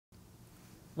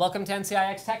Welcome to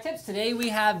NCIX Tech Tips. Today we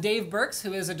have Dave Burks,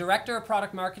 who is a Director of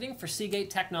Product Marketing for Seagate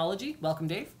Technology. Welcome,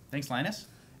 Dave. Thanks, Linus.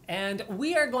 And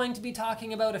we are going to be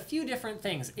talking about a few different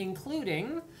things,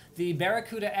 including the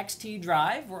Barracuda XT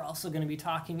drive. We're also going to be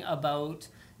talking about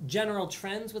general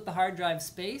trends with the hard drive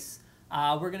space.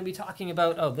 We're going to be talking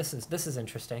about, oh, this is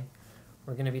interesting.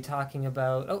 We're going to be talking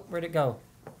about, oh, where'd it go?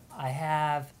 I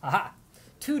have, aha,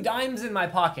 2 dimes in my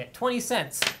pocket, 20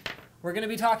 cents. We're going to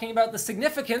be talking about the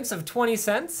significance of 20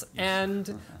 cents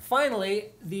and finally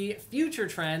the future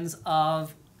trends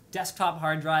of desktop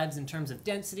hard drives in terms of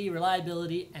density,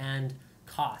 reliability, and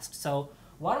cost. So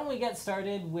why don't we get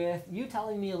started with you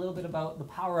telling me a little bit about the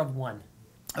power of one.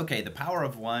 Okay, the power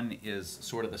of one is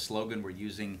sort of the slogan we're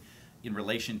using in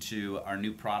relation to our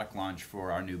new product launch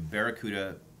for our new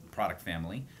Barracuda product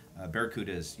family.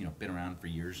 Barracuda has been around for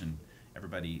years and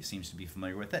everybody seems to be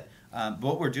familiar with it. But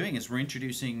what we're doing is we're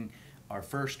introducing our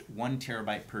first 1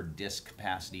 terabyte per disk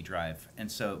capacity drive.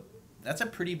 And so that's a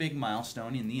pretty big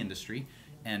milestone in the industry.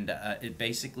 And it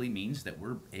basically means that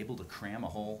we're able to cram a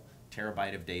whole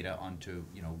terabyte of data onto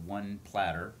one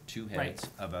platter, 2 heads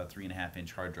of a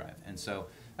 3.5-inch hard drive. And so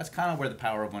that's kind of where the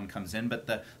power of one comes in. But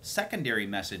the secondary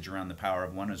message around the power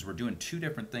of one is we're doing 2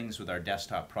 different things with our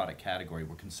desktop product category.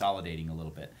 We're consolidating a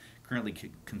little bit. Currently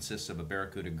consists of a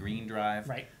Barracuda Green drive,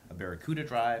 a Barracuda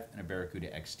drive, and a Barracuda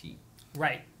XT.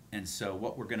 Right. And so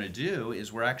what we're going to do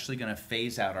is we're actually going to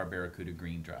phase out our Barracuda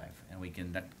Green drive, and we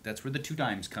can that's where the 2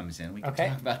 dimes comes in. We can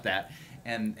talk about that,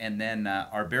 and then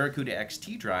our Barracuda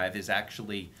XT drive is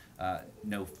actually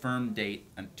no firm date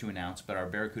to announce, but our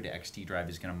Barracuda XT drive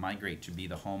is going to migrate to be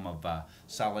the home of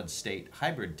solid-state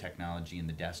hybrid technology in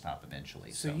the desktop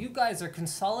eventually. So you guys are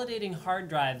consolidating hard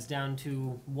drives down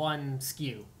to 1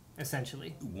 SKU.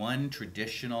 Essentially. 1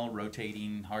 traditional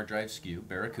rotating hard drive SKU,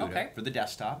 Barracuda, for the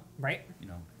desktop. Right.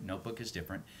 Notebook is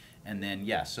different. And then,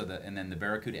 then the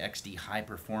Barracuda XD high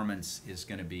performance is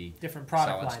going to be different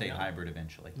product solid state hybrid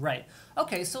eventually. Right.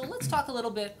 Okay, so let's talk a little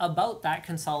bit about that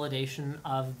consolidation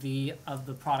of the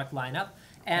product lineup.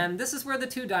 And this is where the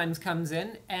 2 dimes comes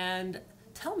in. And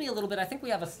tell me a little bit, I think we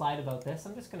have a slide about this.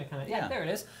 I'm just going to kind of, yeah, there it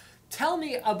is. Tell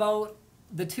me about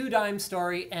the 2 dime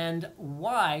story and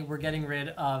why we're getting rid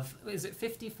of, is it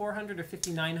 5,400 or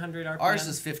 5,900 RPM? Ours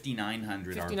is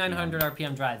 5,900 RPM. 5,900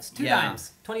 RPM drives. 2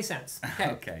 dimes, 20 cents. Okay.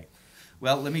 Okay.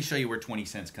 Well, let me show you where 20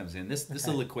 cents comes in. This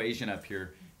little equation up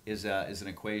here is an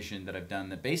equation that I've done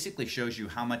that basically shows you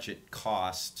how much it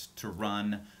costs to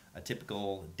run a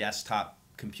typical desktop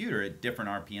computer at different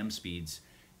RPM speeds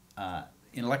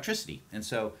in electricity. And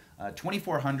so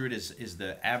 2,400 is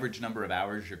the average number of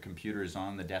hours your computer is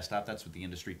on the desktop. That's what the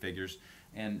industry figures.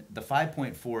 And the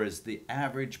 5.4 is the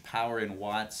average power in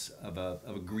watts of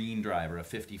a green drive, or a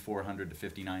 5,400 to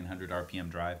 5,900 RPM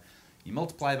drive. You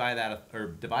multiply by that, or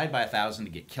divide by 1,000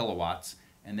 to get kilowatts,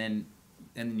 and then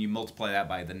you multiply that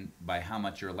by how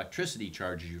much your electricity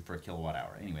charges you for a kilowatt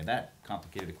hour. Anyway, that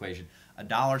complicated equation.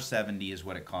 $1.70 is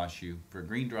what it costs you for a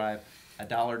green drive.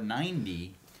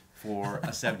 $1.90 for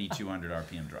a 7,200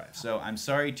 RPM drive. So I'm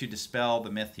sorry to dispel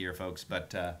the myth here, folks,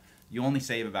 but you only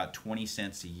save about 20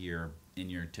 cents a year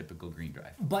in your typical green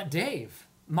drive. But Dave,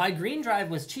 my green drive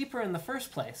was cheaper in the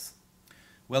first place.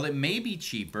 Well, it may be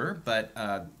cheaper, but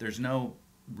there's no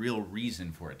real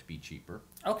reason for it to be cheaper.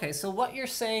 Okay, so what you're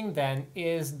saying then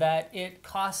is that it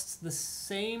costs the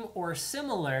same or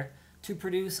similar to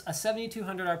produce a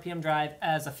 7,200 RPM drive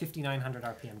as a 5,900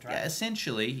 RPM drive. Yeah,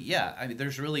 essentially, yeah. I mean,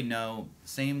 there's really no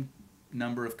same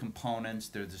number of components.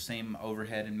 They're the same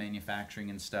overhead in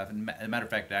manufacturing and stuff. And as a matter of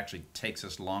fact, it actually takes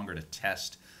us longer to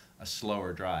test a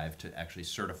slower drive to actually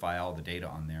certify all the data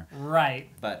on there. Right.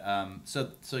 But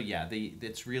so yeah,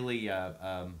 it's really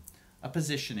a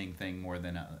positioning thing more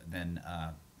than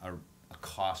a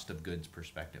cost of goods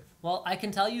perspective. Well, I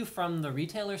can tell you from the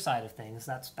retailer side of things,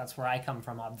 that's where I come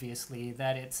from, obviously,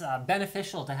 that it's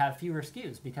beneficial to have fewer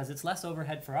SKUs because it's less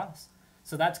overhead for us.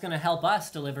 So that's going to help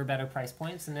us deliver better price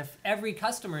points. And if every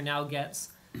customer now gets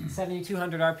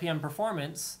 7,200 RPM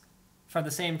performance for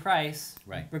the same price,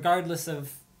 regardless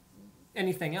of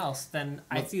anything else, then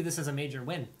I see this as a major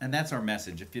win. And that's our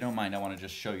message. If you don't mind, I want to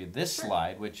just show you this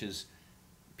slide, which is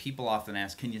people often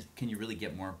ask, can you really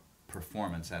get more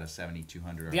performance out of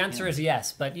 7,200 The answer is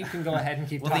yes, but you can go ahead and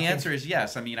keep talking. Well, the answer is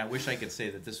yes. I mean, I wish I could say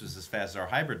that this was as fast as our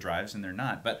hybrid drives, and they're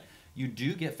not. But you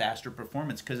do get faster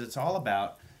performance because it's all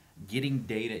about getting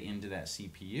data into that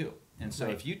CPU. And so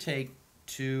if you take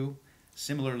 2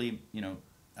 similarly,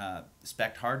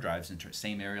 spec'd hard drives,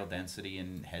 same areal density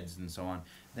and heads and so on,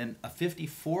 then a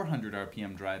 5,400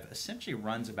 RPM drive essentially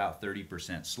runs about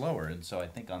 30% slower. And so I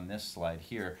think on this slide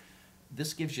here,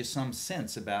 this gives you some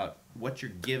sense about what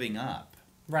you're giving up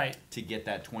Right. to get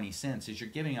that 20 cents is you're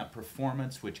giving up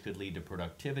performance, which could lead to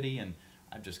productivity. And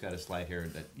I've just got a slide here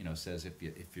that says if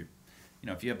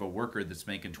you have a worker that's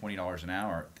making $20 an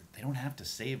hour, they don't have to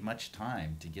save much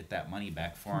time to get that money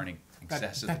back far in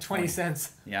excess of the 20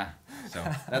 cents. Yeah, so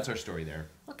that's our story there.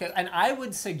 Okay, and I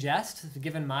would suggest,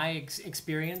 given my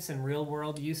experience in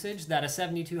real-world usage, that a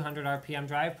 7,200 RPM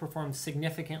drive performs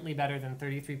significantly better than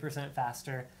 33%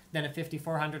 faster than a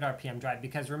 5,400 RPM drive.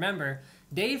 Because remember,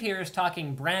 Dave here is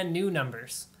talking brand new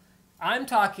numbers. I'm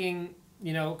talking,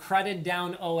 crudded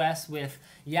down OS with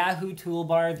Yahoo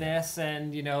toolbar this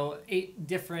and, 8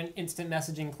 different instant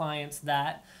messaging clients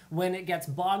that. When it gets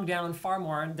bogged down far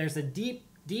more, there's a deep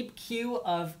queue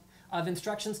of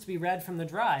instructions to be read from the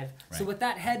drive. Right. So with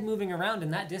that head moving around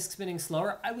and that disk spinning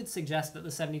slower, I would suggest that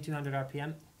the 7,200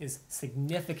 RPM is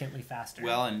significantly faster.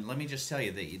 Well, and let me just tell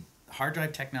you that hard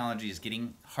drive technology is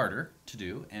getting harder to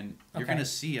do, and you're going to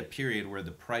see a period where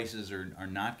the prices are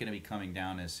not going to be coming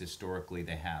down as historically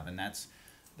they have, and that's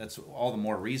all the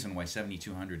more reason why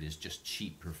 7,200 is just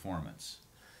cheap performance.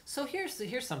 So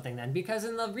here's something then, because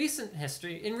in recent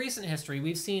history,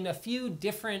 we've seen a few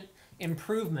different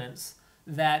improvements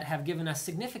that have given us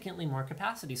significantly more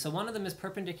capacity. So one of them is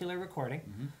perpendicular recording.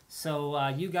 Mm-hmm. So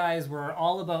you guys were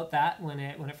all about that when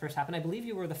it first happened. I believe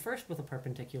you were the first with a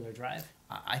perpendicular drive.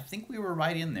 I think we were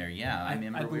right in there. Yeah, I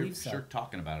remember we were so. Sure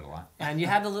talking about it a lot. And you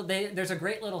had there's a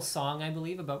great little song, I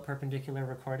believe, about perpendicular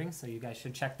recording. So you guys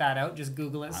should check that out. Just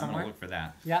Google it somewhere. I'm gonna look for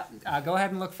that. Yeah, go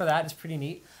ahead and look for that. It's pretty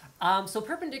neat. So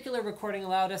perpendicular recording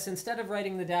allowed us, instead of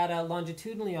writing the data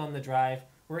longitudinally on the drive,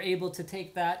 we're able to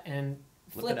take that and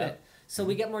flip it. So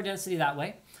we get more density that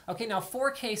way. Okay, now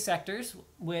 4K sectors,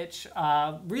 which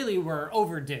really were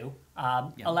overdue,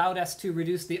 allowed us to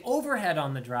reduce the overhead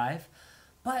on the drive.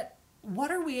 But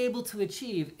what are we able to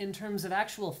achieve in terms of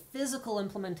actual physical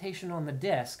implementation on the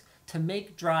disk to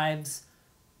make drives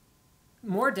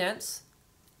more dense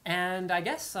and, I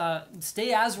guess,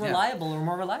 stay as reliable or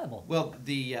more reliable? Well,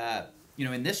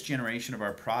 in this generation of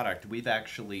our product, we've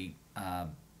actually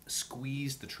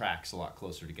squeeze the tracks a lot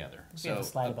closer together. So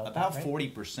about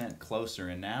 40% closer,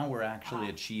 and now we're actually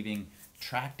achieving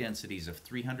track densities of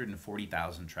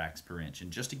 340,000 tracks per inch.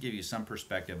 And just to give you some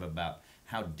perspective about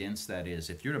how dense that is,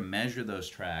 if you're to measure those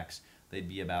tracks, they'd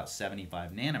be about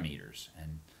 75 nanometers.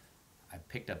 And I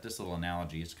picked up this little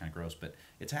analogy, it's kind of gross, but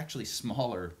it's actually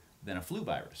smaller than a flu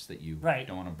virus that you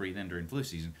don't want to breathe in during flu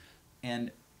season.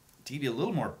 And to give you a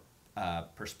little more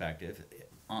perspective,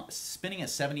 spinning at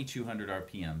 7,200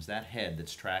 RPMs, that head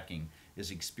that's tracking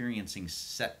is experiencing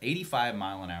 85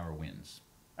 mile-an-hour winds.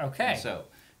 Okay. And so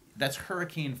that's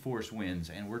hurricane force winds,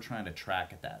 and we're trying to track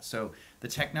at that. So the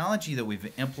technology that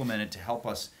we've implemented to help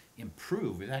us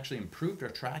improve, we've actually improved our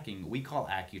tracking, we call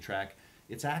AccuTrack.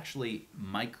 It's actually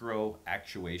micro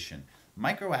actuation.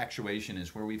 Micro actuation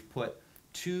is where we've put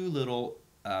 2 little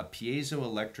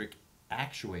piezoelectric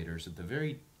actuators at the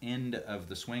very end of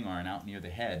the swing arm out near the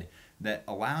head that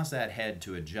allows that head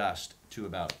to adjust to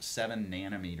about 7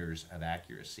 nanometers of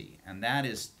accuracy. And that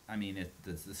is,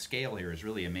 the scale here is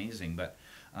really amazing, but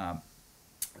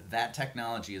that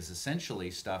technology is essentially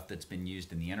stuff that's been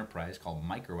used in the enterprise called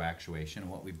micro actuation.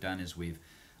 And what we've done is we've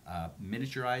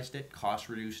miniaturized it, cost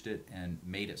reduced it, and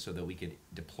made it so that we could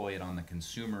deploy it on the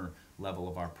consumer level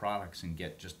of our products and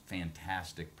get just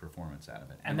fantastic performance out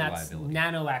of it. And that's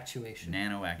nano actuation.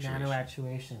 Nano actuation. Nano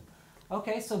actuation.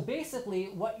 Okay, so basically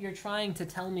what you're trying to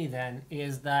tell me then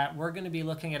is that we're going to be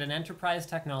looking at an enterprise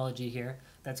technology here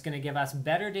that's going to give us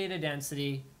better data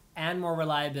density and more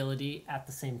reliability at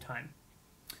the same time.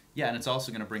 Yeah, and it's also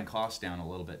going to bring costs down a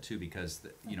little bit too, because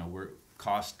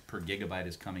cost per gigabyte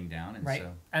is coming down. And right.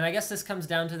 And I guess this comes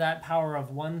down to that power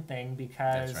of one thing,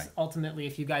 because ultimately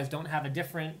if you guys don't have a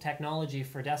different technology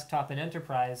for desktop and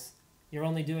enterprise, you're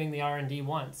only doing the R&D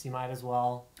once. You might as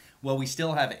well... Well, we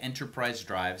still have enterprise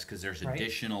drives because there's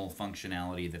additional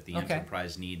functionality that the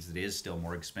enterprise needs that is still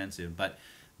more expensive.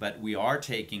 But we are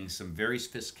taking some very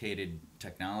sophisticated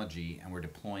technology and we're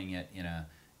deploying it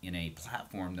in a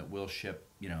platform that will ship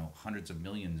hundreds of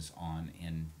millions on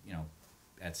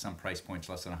at some price points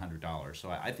less than $100. So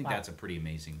I think that's a pretty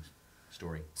amazing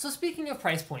story. So speaking of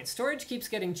price points, storage keeps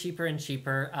getting cheaper and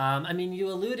cheaper. You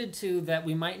alluded to that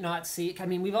we might not see...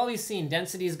 we've always seen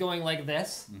densities going like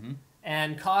this. Mm-hmm.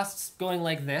 And costs going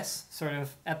like this, sort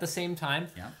of at the same time.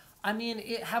 Yeah.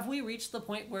 Have we reached the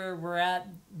point where we're at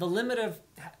the limit of,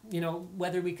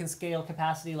 whether we can scale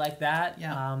capacity like that?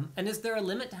 Yeah. And is there a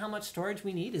limit to how much storage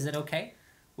we need? Is it okay?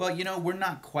 Well, you know, we're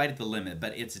not quite at the limit,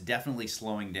 but it's definitely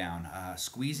slowing down.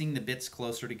 Squeezing the bits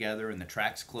closer together and the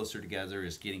tracks closer together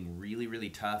is getting really, really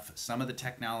tough. Some of the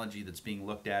technology that's being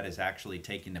looked at is actually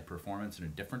taking the performance in a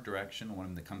different direction. One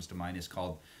of them that comes to mind is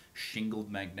called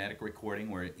shingled magnetic recording,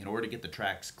 where in order to get the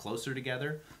tracks closer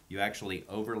together, you actually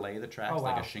overlay the tracks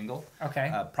like a shingle.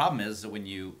 Okay. Problem is that when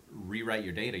you rewrite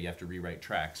your data, you have to rewrite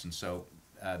tracks, and so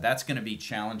that's going to be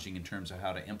challenging in terms of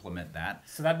how to implement that.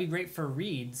 So that'd be great for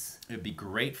reads. It'd be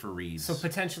great for reads. So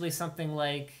potentially something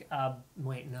like,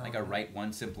 wait, no. Like a write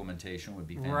once implementation would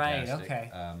be Right, fantastic.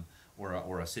 okay.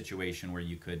 Or a situation where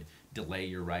you could delay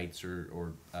your writes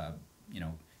or you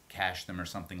know, cache them or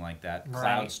something like that. Right.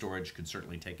 Cloud storage could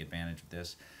certainly take advantage of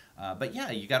this. But yeah,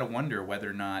 you got to wonder whether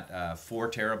or not 4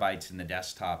 terabytes in the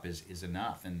desktop is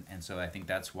enough. And so I think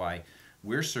that's why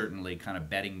we're certainly kind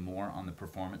of betting more on the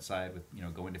performance side with, you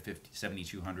know, going to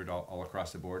 7200 all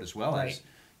across the board, as well as,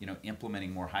 you know,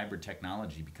 implementing more hybrid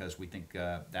technology, because we think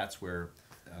that's where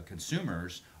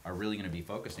consumers are really going to be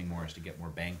focusing more, is to get more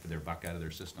bang for their buck out of their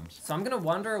systems. So I'm going to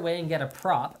wander away and get a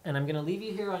prop, and I'm going to leave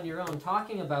you here on your own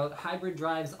talking about hybrid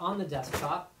drives on the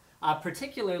desktop,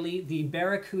 particularly the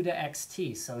Barracuda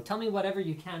XT. So tell me whatever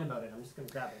you can about it. I'm just going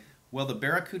to grab it. Well, the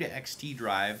Barracuda XT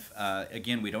drive,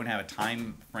 again, we don't have a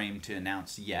time frame to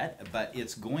announce yet, but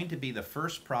it's going to be the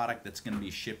first product that's going to be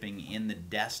shipping in the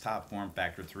desktop form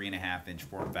factor, 3.5-inch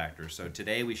form factor. So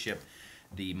today we ship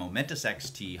the Momentus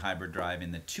XT hybrid drive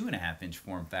in the 2.5-inch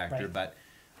form factor, but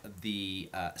the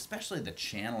especially the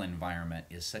channel environment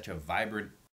is such a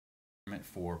vibrant environment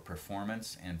for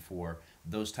performance and for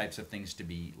those types of things to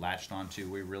be latched onto.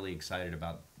 We're really excited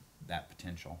about that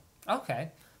potential.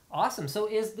 Okay. Awesome. So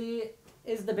is the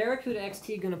Barracuda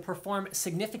XT going to perform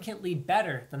significantly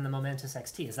better than the Momentus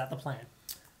XT? Is that the plan?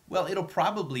 Well, it'll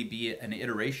probably be an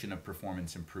iteration of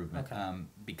performance improvement, Okay.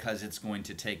 Because it's going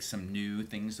to take some new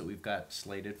things that we've got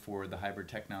slated for the hybrid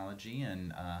technology,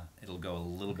 and it'll go a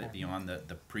little bit beyond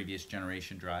the previous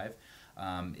generation drive.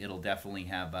 It'll definitely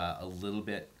have a little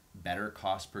bit better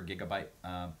cost per gigabyte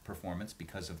performance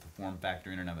because of the form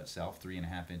factor in and of itself.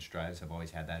 3.5-inch drives have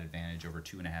always had that advantage over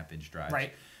 2.5-inch drives.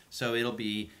 Right. So it'll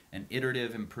be an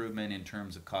iterative improvement in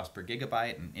terms of cost per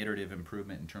gigabyte, an iterative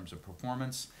improvement in terms of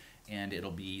performance, and it'll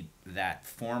be that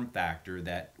form factor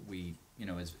that we, you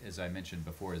know, as I mentioned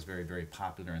before, is very, very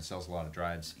popular and sells a lot of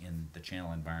drives in the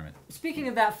channel environment. Speaking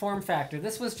of that form factor,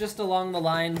 this was just along the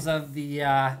lines of the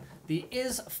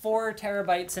is 4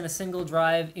 terabytes in a single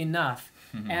drive enough?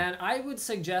 And I would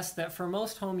suggest that for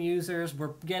most home users,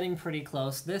 we're getting pretty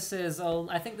close. This is,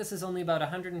 I think this is only about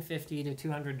 $150 to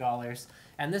 $200,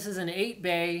 and this is an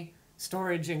 8-bay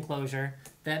storage enclosure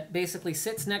that basically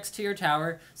sits next to your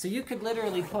tower, so you could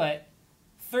literally put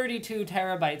 32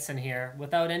 terabytes in here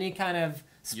without any kind of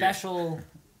special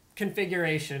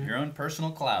configuration. Your own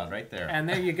personal cloud right there. And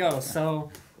there you go.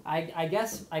 So I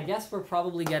guess we're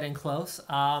probably getting close.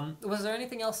 Was there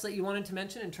anything else that you wanted to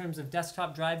mention in terms of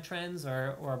desktop drive trends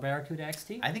or Barracuda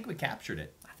XT? I think we captured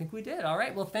it. I think we did. All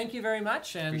right. Well, thank you very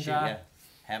much. And Appreciate you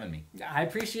having me. I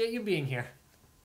appreciate you being here.